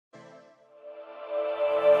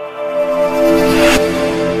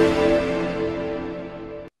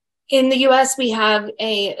In the US, we have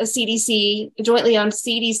a CDC, a jointly owned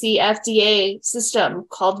CDC FDA system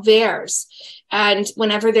called VAERS. And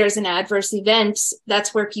whenever there's an adverse event,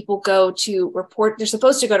 that's where people go to report. They're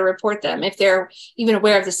supposed to go to report them. If they're even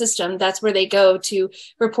aware of the system, that's where they go to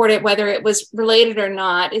report it, whether it was related or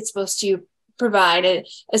not. It's supposed to provide a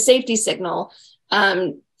safety signal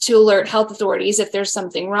to alert health authorities if there's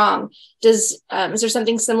something wrong. Is there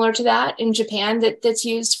something similar to that in Japan that's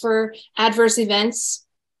used for adverse events?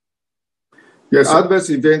 Yes, adverse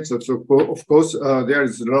events, of course, there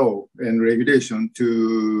is law and regulation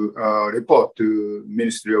to report to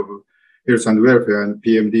Ministry of Health and Welfare and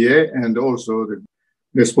PMDA, and also the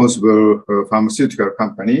responsible pharmaceutical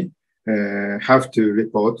company have to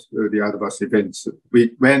report the adverse events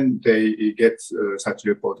when they get such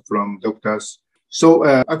report from doctors. So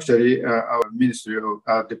actually, our Ministry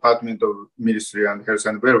of Department of Ministry and Health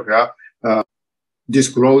and Welfare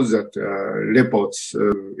disclose that reports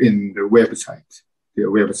in the website, their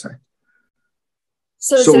website.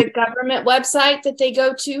 So is it a government website that they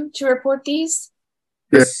go to report these?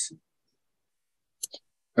 Yes.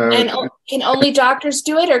 And can only doctors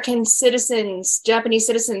do it, or can Japanese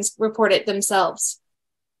citizens report it themselves?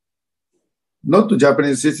 Not the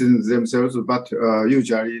Japanese citizens themselves, but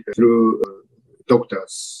usually through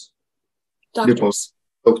doctors.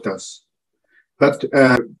 Doctors. But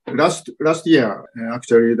last year,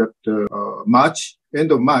 actually, that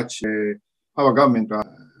end of March, our government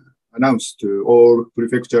announced to all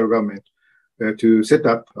prefectural government to set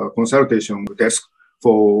up a consultation desk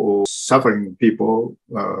for suffering people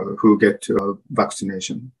who get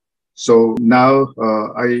vaccination. So now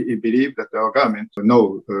I believe that our government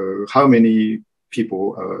know how many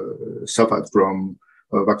people suffered from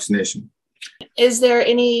vaccination. Is there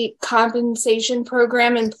any compensation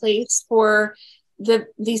program in place for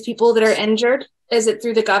these people that are injured? Is it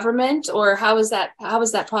through the government, or how is that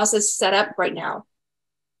process set up right now?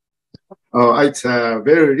 It's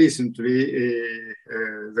very recently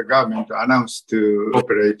the government announced to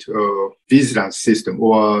operate a vigilance system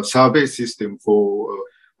or survey system for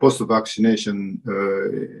post-vaccination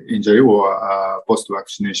injury or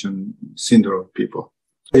post-vaccination syndrome people.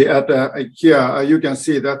 Here you can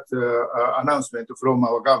see that announcement from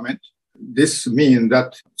our government. This means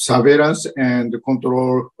that surveillance and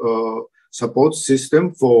control support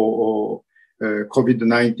system for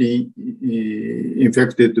COVID-19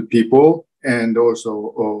 infected people and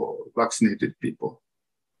also vaccinated people.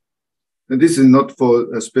 And this is not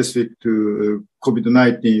for specific to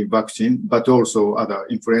COVID-19 vaccine, but also other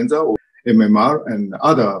influenza or MMR and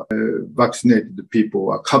other vaccinated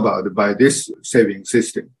people are covered by this saving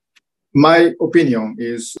system. My opinion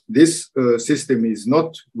is this system is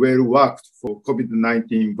not well worked for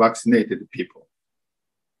COVID-19 vaccinated people.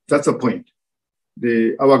 That's the point.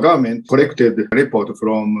 Our government collected a report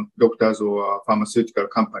from doctors or pharmaceutical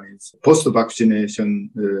companies,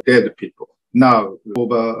 post-vaccination dead people, now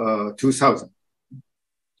over 2,000.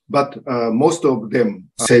 But most of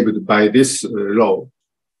them are saved by this law.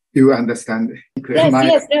 You understand?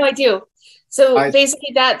 Yes, no, I do. So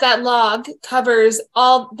basically that log covers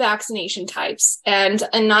all vaccination types and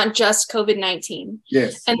not just COVID-19.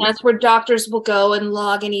 Yes. And that's where doctors will go and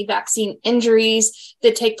log any vaccine injuries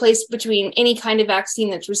that take place between any kind of vaccine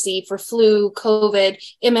that's received for flu, COVID,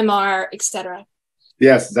 MMR, etc.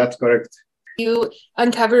 Yes, that's correct. You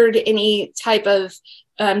uncovered any type of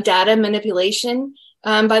data manipulation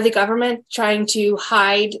by the government trying to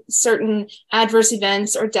hide certain adverse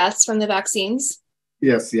events or deaths from the vaccines?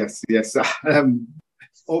 Yes.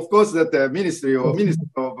 Of course, that the Ministry of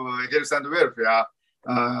Health and Welfare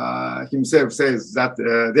himself says that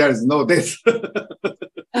there is no death.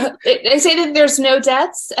 They say that there's no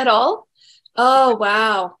deaths at all? Oh,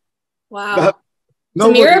 wow. It's a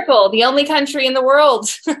miracle. The only country in the world.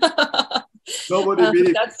 Nobody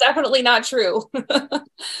believes. That's definitely not true.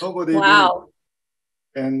 Nobody wow. Believes.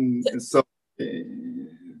 And so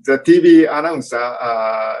the TV announcer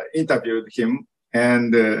interviewed him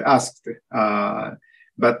and asked,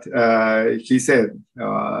 but he said,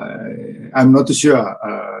 I'm not sure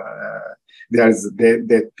there's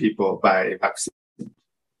dead people by vaccine.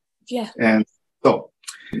 Yeah. And so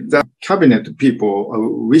the cabinet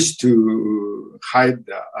people wish to hide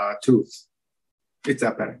the truth. It's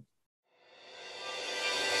apparent.